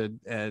before, and said,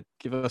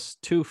 give us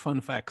 2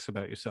 fun facts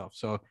about yourself.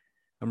 So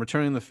I'm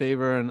returning the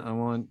favor, and I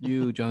want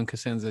you, John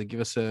Cosenza, to give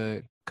us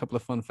a couple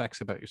of fun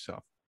facts about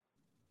yourself.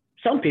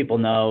 Some people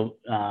know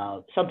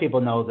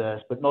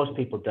this, but most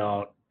people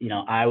don't.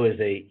 I was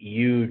a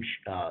huge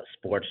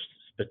sports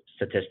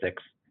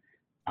statistics,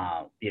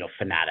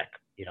 fanatic,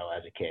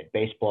 as a kid.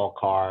 Baseball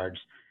cards.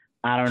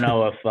 I don't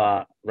know if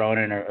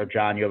Ronan or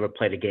John, you ever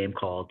played a game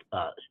called,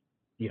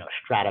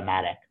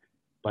 Stratomatic,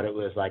 but it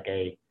was like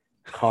a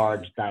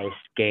cards, dice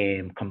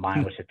game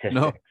combined with statistics.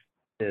 No.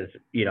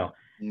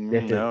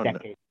 This is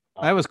decades.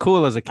 I was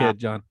cool as a kid,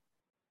 John.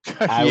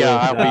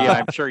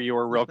 I'm sure you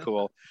were real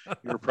cool.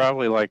 You were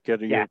probably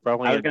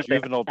in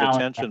juvenile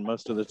detention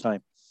most of the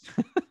time.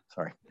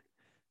 Sorry.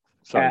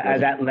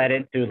 That led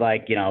into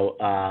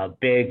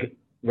big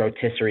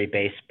rotisserie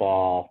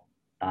baseball,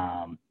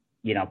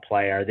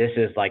 player. This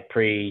is like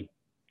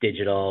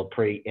pre-digital,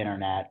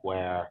 pre-internet,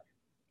 where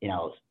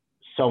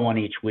someone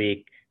each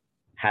week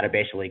had to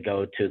basically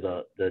go to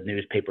the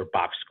newspaper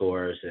box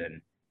scores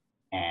and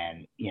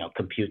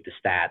compute the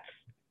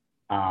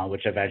stats,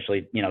 which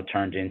eventually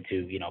turned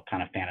into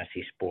kind of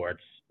fantasy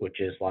sports, which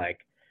is like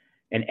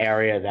an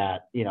area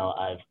that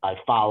I've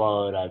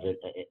followed, I've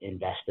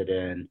invested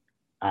in,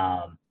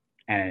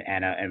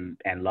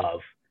 and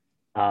love.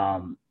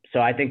 So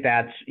I think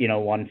that's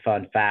one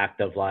fun fact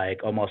of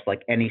almost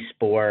like any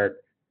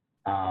sport,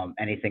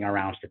 anything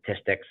around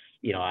statistics,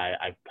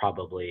 I've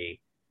probably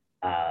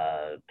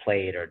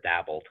played or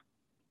dabbled,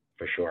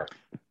 for sure.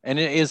 And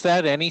is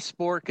that any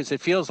sport? Because it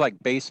feels like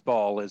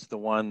baseball is the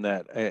one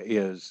that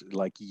is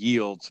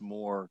yields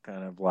more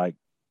kind of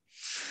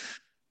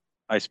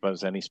I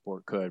suppose any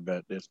sport could,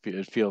 but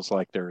it feels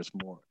like there is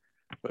more.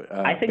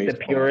 I think the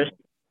purists.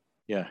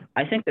 Yeah.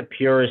 I think the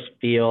purists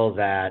feel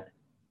that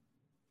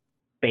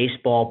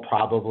baseball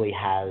probably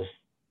has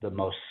the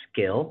most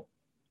skill,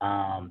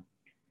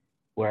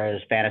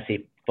 whereas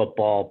fantasy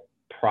football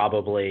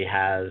probably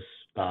has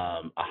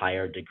a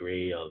higher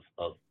degree of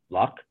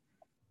luck.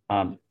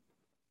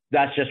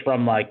 That's just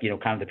from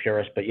kind of the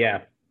purist, but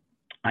yeah,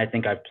 I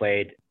think I've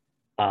played,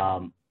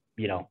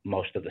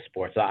 most of the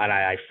sports, and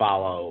I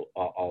follow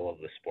all of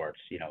the sports,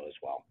 as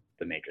well,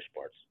 the major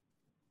sports.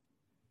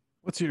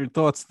 What's your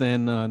thoughts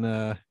then on,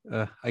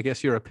 I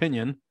guess your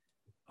opinion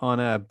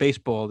on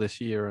baseball this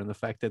year, and the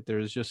fact that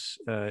there's just,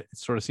 it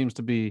sort of seems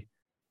to be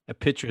a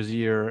pitcher's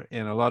year,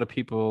 and a lot of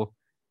people,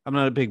 I'm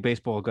not a big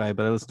baseball guy,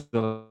 but I listen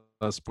to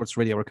sports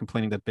radio were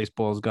complaining that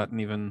baseball has gotten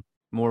even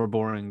more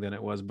boring than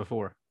it was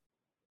before.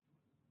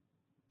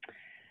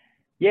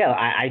 Yeah,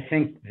 I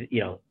think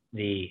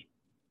the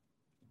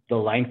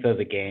length of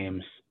the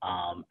games,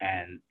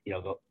 and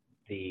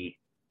the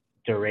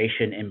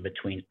duration in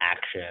between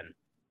action,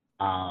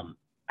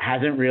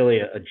 hasn't really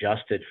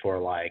adjusted for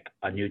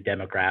a new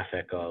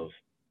demographic of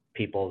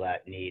people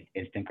that need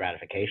instant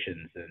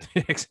gratifications, and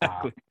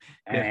exactly,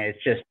 and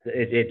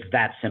it's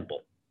that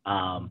simple.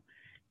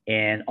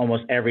 In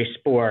almost every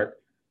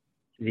sport,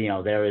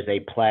 there is a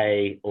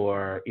play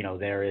or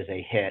there is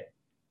a hit,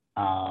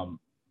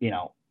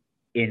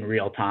 in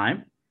real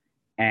time,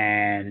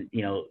 and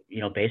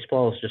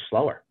baseball is just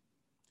slower.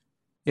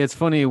 It's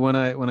funny when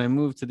I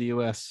moved to the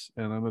U.S.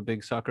 and I'm a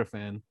big soccer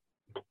fan,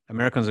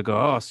 Americans will go,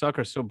 "Oh,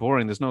 soccer's so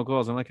boring. There's no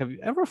goals." I'm like, "Have you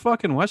ever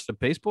fucking watched a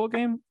baseball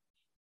game?"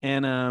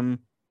 And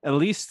at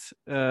least,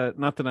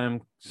 not that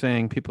I'm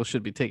saying people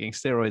should be taking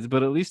steroids,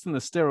 but at least in the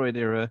steroid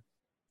era,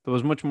 there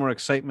was much more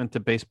excitement to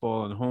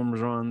baseball and home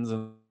runs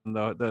and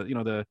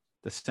the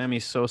Sammy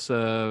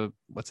Sosa,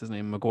 what's his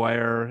name,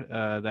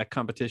 McGuire, that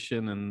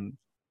competition, and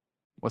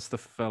what's the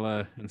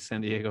fella in San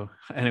Diego?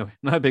 Anyway,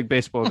 not a big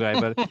baseball guy,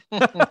 but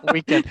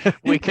we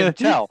can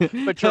tell.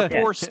 But you're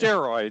for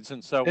steroids,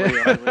 and so we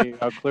clearly.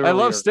 I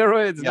love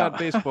steroids, not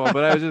baseball.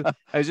 But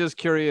I was just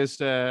curious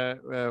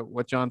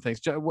what John thinks.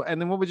 And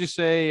then, what would you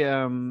say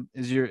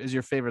is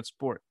your favorite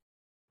sport?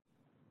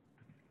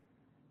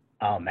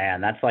 Oh man,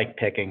 that's like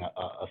picking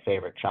a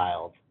favorite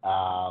child.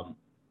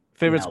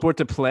 Favorite sport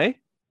to play?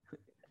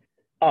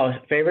 Oh,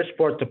 favorite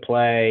sport to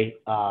play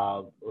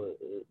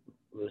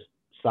was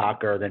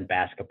soccer, then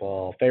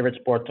basketball. Favorite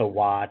sport to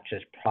watch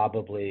is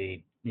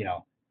probably,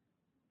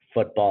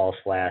 football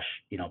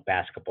 /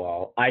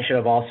 basketball. I should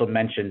have also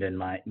mentioned in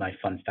my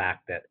fun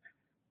fact that,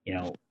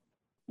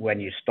 when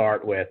you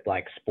start with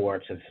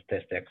sports and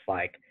statistics,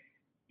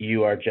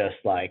 you are just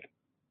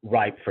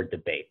ripe for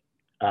debate.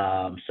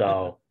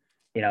 So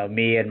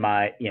me and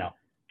my,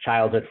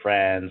 childhood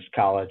friends,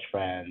 college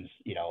friends,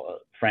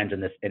 friends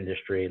in this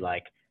industry,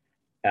 like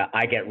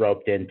I get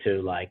roped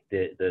into like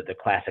the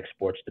classic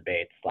sports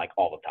debates like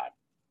all the time.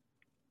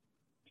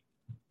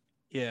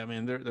 Yeah, I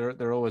mean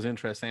they're always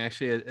interesting.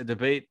 Actually, a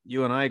debate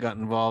you and I got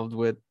involved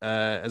with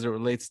as it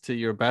relates to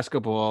your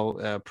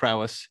basketball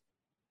prowess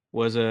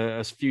was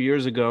a few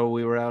years ago.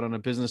 We were out on a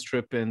business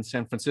trip in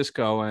San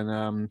Francisco, and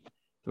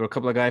there were a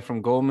couple of guys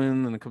from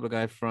Goldman and a couple of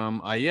guys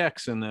from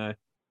IEX, and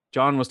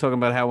John was talking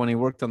about how when he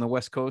worked on the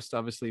West Coast,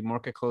 obviously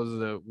market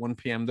closes at 1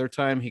 p.m. their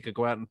time, he could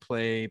go out and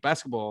play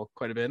basketball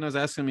quite a bit. And I was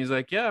asking him, he's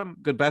like, "Yeah, I'm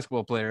a good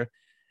basketball player."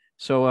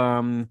 So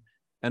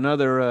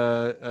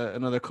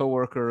another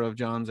coworker of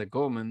John's at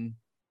Goldman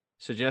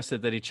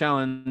suggested that he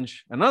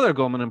challenge another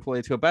Goldman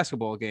employee to a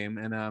basketball game,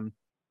 and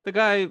the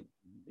guy,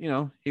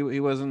 he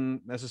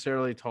wasn't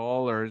necessarily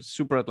tall or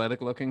super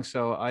athletic looking,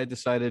 so I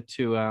decided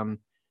to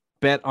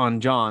bet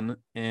on John,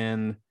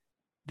 and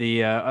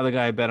the other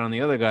guy bet on the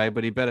other guy,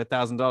 but he bet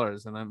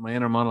 $1,000, and my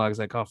inner monologue is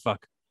like, "Oh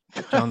fuck,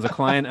 John's a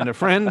client and a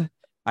friend.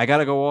 I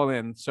gotta go all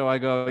in." So I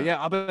go, "Yeah,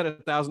 I'll bet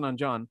 1,000 on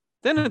John."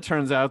 Then it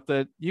turns out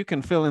that you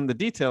can fill in the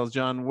details,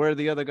 John, where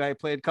the other guy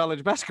played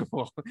college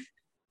basketball.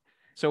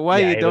 So why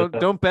you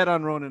don't bet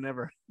on Ronan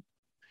ever?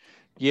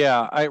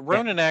 Yeah,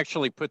 Ronan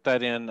actually put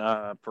that in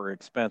for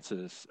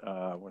expenses.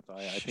 I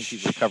think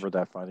he recovered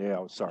that fund.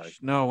 Yeah, sorry.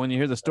 No, when you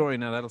hear the story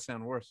now, that'll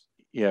sound worse.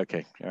 Yeah.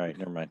 Okay. All right.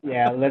 Never mind.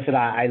 Yeah. Listen,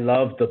 I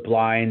love the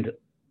blind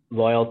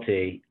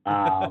loyalty.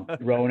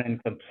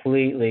 Ronan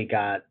completely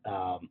got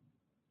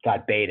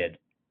baited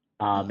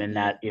in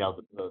that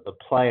the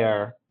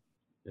player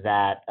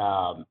that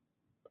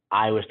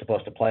I was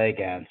supposed to play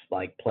against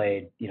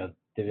played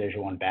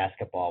Division I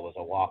basketball, was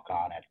a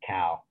walk-on at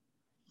Cal,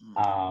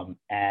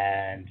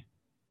 and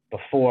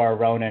before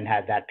Ronan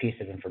had that piece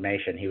of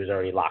information, he was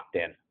already locked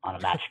in on a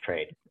match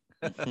trade.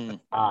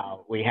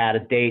 We had a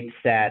date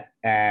set,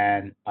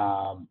 and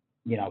kind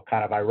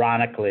of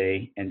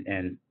ironically,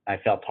 and I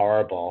felt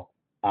horrible.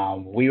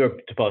 Ronan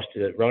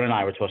and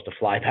I were supposed to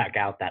fly back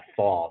out that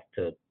fall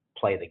to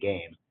play the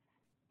game,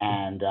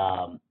 and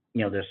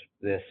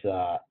this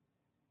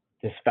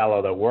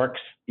fellow that works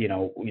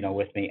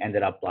with me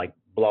ended up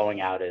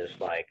blowing out his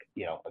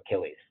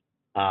Achilles.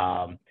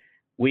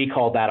 We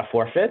called that a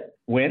forfeit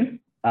win,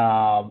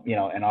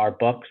 in our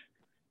books.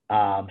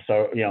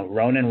 So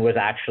Ronan was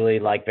actually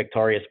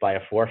victorious by a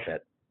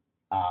forfeit.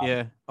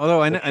 Yeah,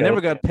 although I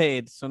never got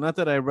paid, so not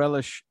that I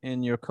relish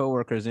in your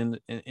coworker's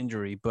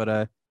injury, but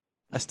I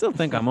still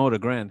think I'm owed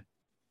 $1,000.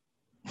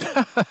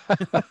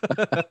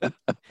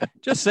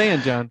 Just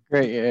saying, John.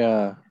 Great,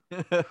 yeah.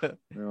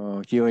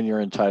 You and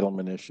your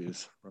entitlement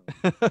issues.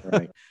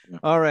 Right. Yeah.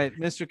 All right,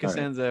 Mr.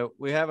 Cosenza,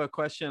 we have a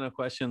question of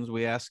questions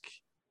we ask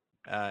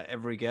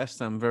every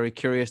guest. I'm very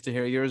curious to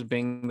hear yours,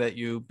 being that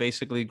you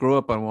basically grew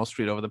up on Wall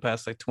Street over the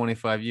past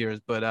 25 years.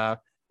 But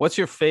what's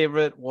your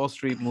favorite Wall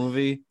Street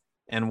movie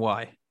and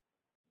why?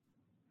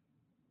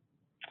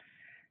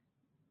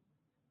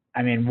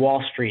 I mean,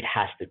 Wall Street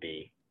has to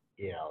be,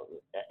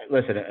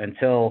 listen,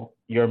 until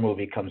your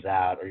movie comes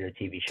out or your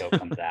TV show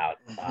comes out,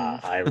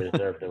 I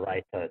reserve the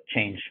right to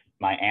change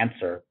my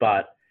answer.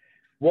 But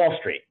Wall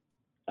Street,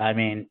 I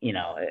mean,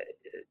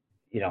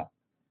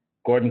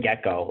 Gordon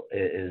Gekko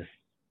is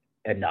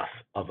enough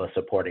of a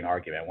supporting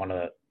argument. One of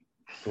the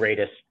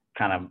greatest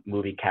kind of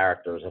movie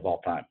characters of all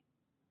time.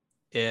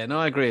 Yeah, no,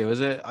 I agree. It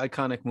was an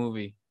iconic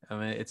movie. I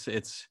mean,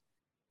 it's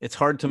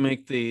hard to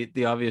make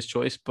the obvious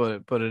choice,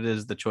 but it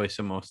is the choice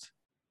of most.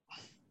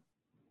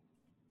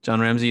 John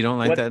Ramsey, you don't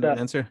like that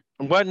answer?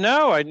 But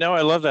no, I know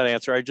I love that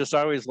answer. I just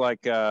always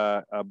like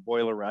a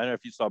Boiler Room. I don't know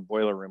if you saw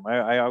Boiler Room.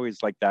 I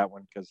always like that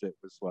one because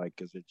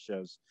it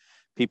shows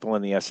people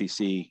in the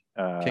SEC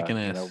kicking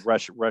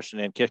ass, rushing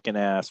in, kicking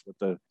ass with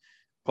the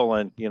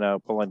pulling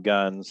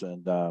guns.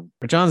 And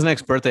for John's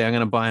next birthday, I'm going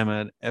to buy him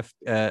an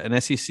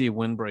SEC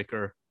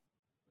windbreaker.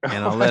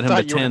 And I'll let him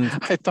attend.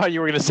 I thought you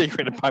were going to say you were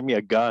going to buy me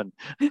a gun.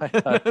 No.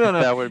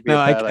 That would be a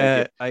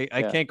bad idea.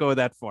 I can't go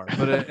that far.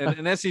 But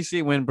an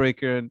SEC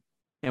windbreaker,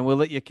 and we'll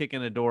let you kick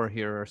in a door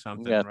here or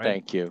something. Yeah, right?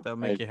 Thank you. That'll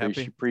make you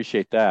happy.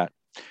 Appreciate that.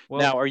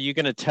 Well, now, are you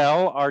going to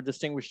tell our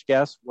distinguished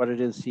guest what it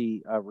is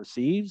he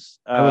receives?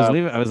 I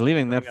was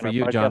leaving that for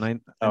you, John. I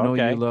know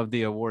you love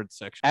the awards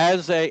section.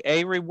 As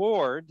a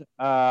reward,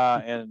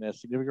 and a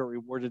significant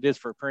reward it is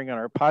for appearing on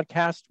our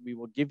podcast, we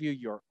will give you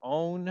your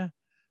own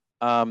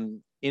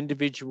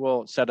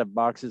individual set of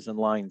boxes and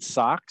lined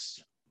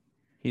socks.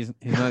 He's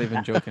not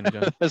even joking,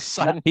 John.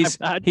 He's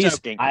not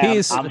joking.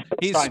 He's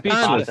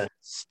speechless.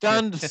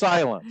 Stunned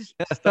silence.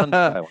 Stunned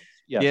silence.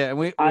 Yes. Yeah, and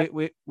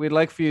we'd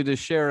like for you to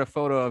share a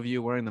photo of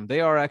you wearing them.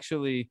 They are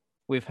actually,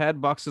 we've had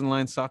boxes and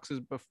lined socks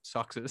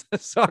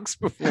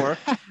before,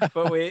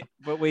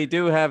 but we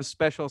do have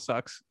special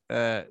socks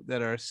that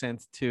are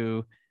sent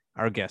to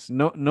our guests.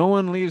 No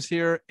one leaves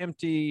here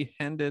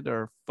empty-handed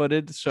or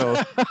footed,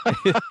 so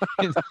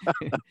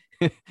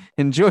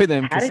enjoy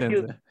them.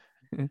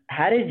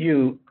 How did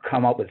you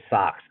come up with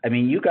socks? I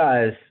mean, you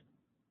guys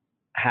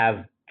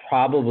have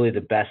probably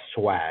the best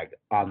swag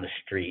on the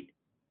street,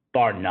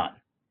 bar none.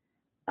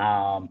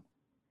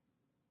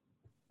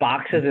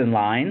 boxes and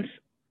lines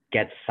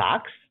get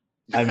socks.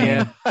 I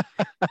mean,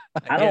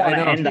 I don't want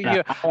to end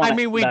up. I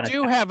mean, we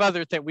do have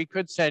other things. We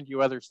could send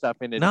you other stuff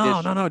in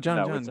addition. No,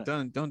 John,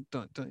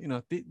 don't. You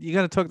know, you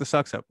got to talk the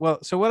socks up. Well,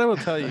 so what I will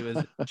tell you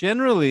is,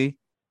 generally,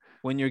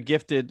 when you're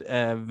gifted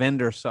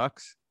vendor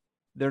socks,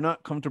 they're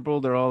not comfortable.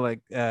 They're all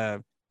like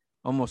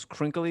almost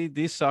crinkly.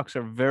 These socks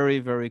are very,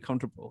 very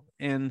comfortable,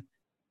 and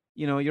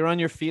you know, you're on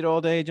your feet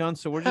all day, John.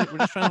 So we're just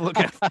trying to look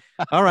at.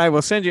 All right,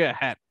 we'll send you a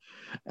hat.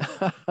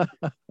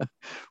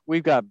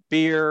 We've got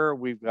beer.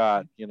 We've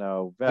got, you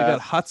know, vests, we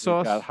got hot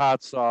sauce. We've got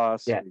hot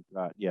sauce. Yeah. We've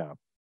got, yeah.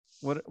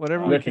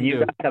 Whatever. Listen,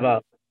 you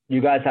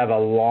guys have a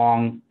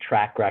long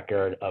track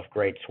record of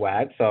great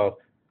swag. So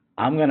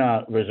I'm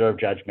gonna reserve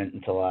judgment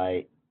until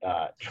I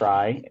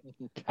try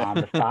on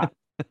the socks.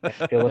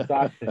 Feel the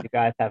socks, because you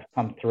guys have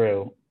come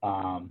through.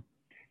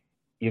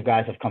 You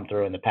guys have come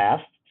through in the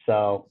past.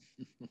 So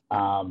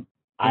I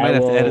might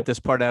have to edit this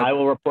part out. I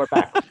will report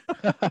back.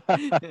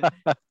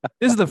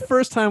 This is the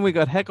first time we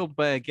got heckled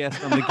by a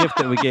guest on the gift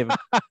that we gave him.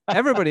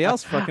 Everybody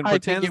else fucking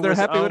pretends they're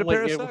happy with a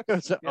pair of socks. It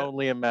was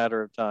only a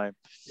matter of time.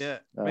 Yeah,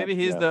 maybe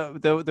he's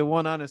the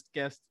one honest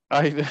guest.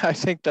 I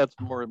think that's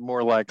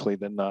more likely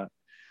than not.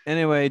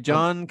 Anyway,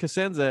 John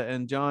Cosenza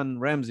and John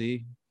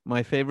Ramsey,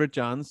 my favorite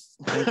Johns,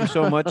 thank you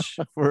so much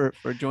for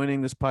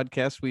joining this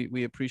podcast.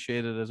 We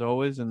appreciate it as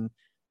always, and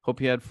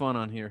hope you had fun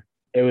on here.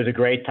 It was a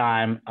great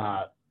time.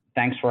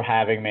 Thanks for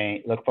having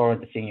me. Look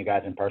forward to seeing you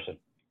guys in person.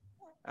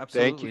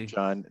 Absolutely. Thank you,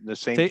 John. The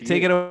same.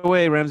 Take it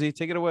away, Ramsey.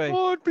 Take it away.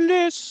 God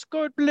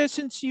bless,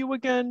 and see you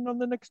again on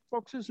the next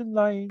Boxes and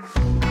Lines.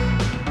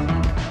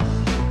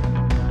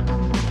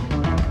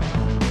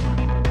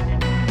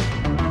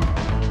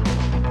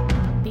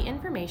 The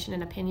information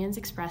and opinions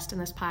expressed in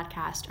this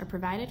podcast are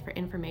provided for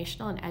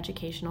informational and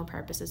educational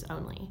purposes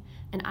only,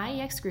 and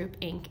IEX Group,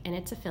 Inc. and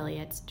its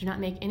affiliates do not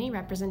make any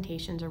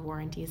representations or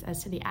warranties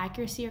as to the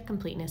accuracy or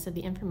completeness of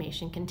the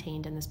information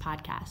contained in this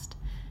podcast.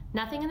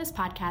 Nothing in this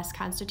podcast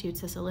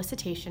constitutes a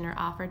solicitation or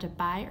offer to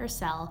buy or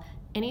sell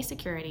any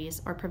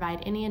securities or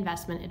provide any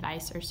investment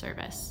advice or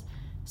service.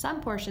 Some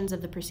portions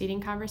of the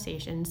preceding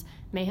conversations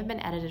may have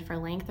been edited for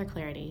length or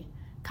clarity.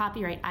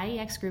 Copyright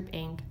IEX Group,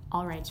 Inc.,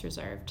 all rights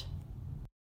reserved.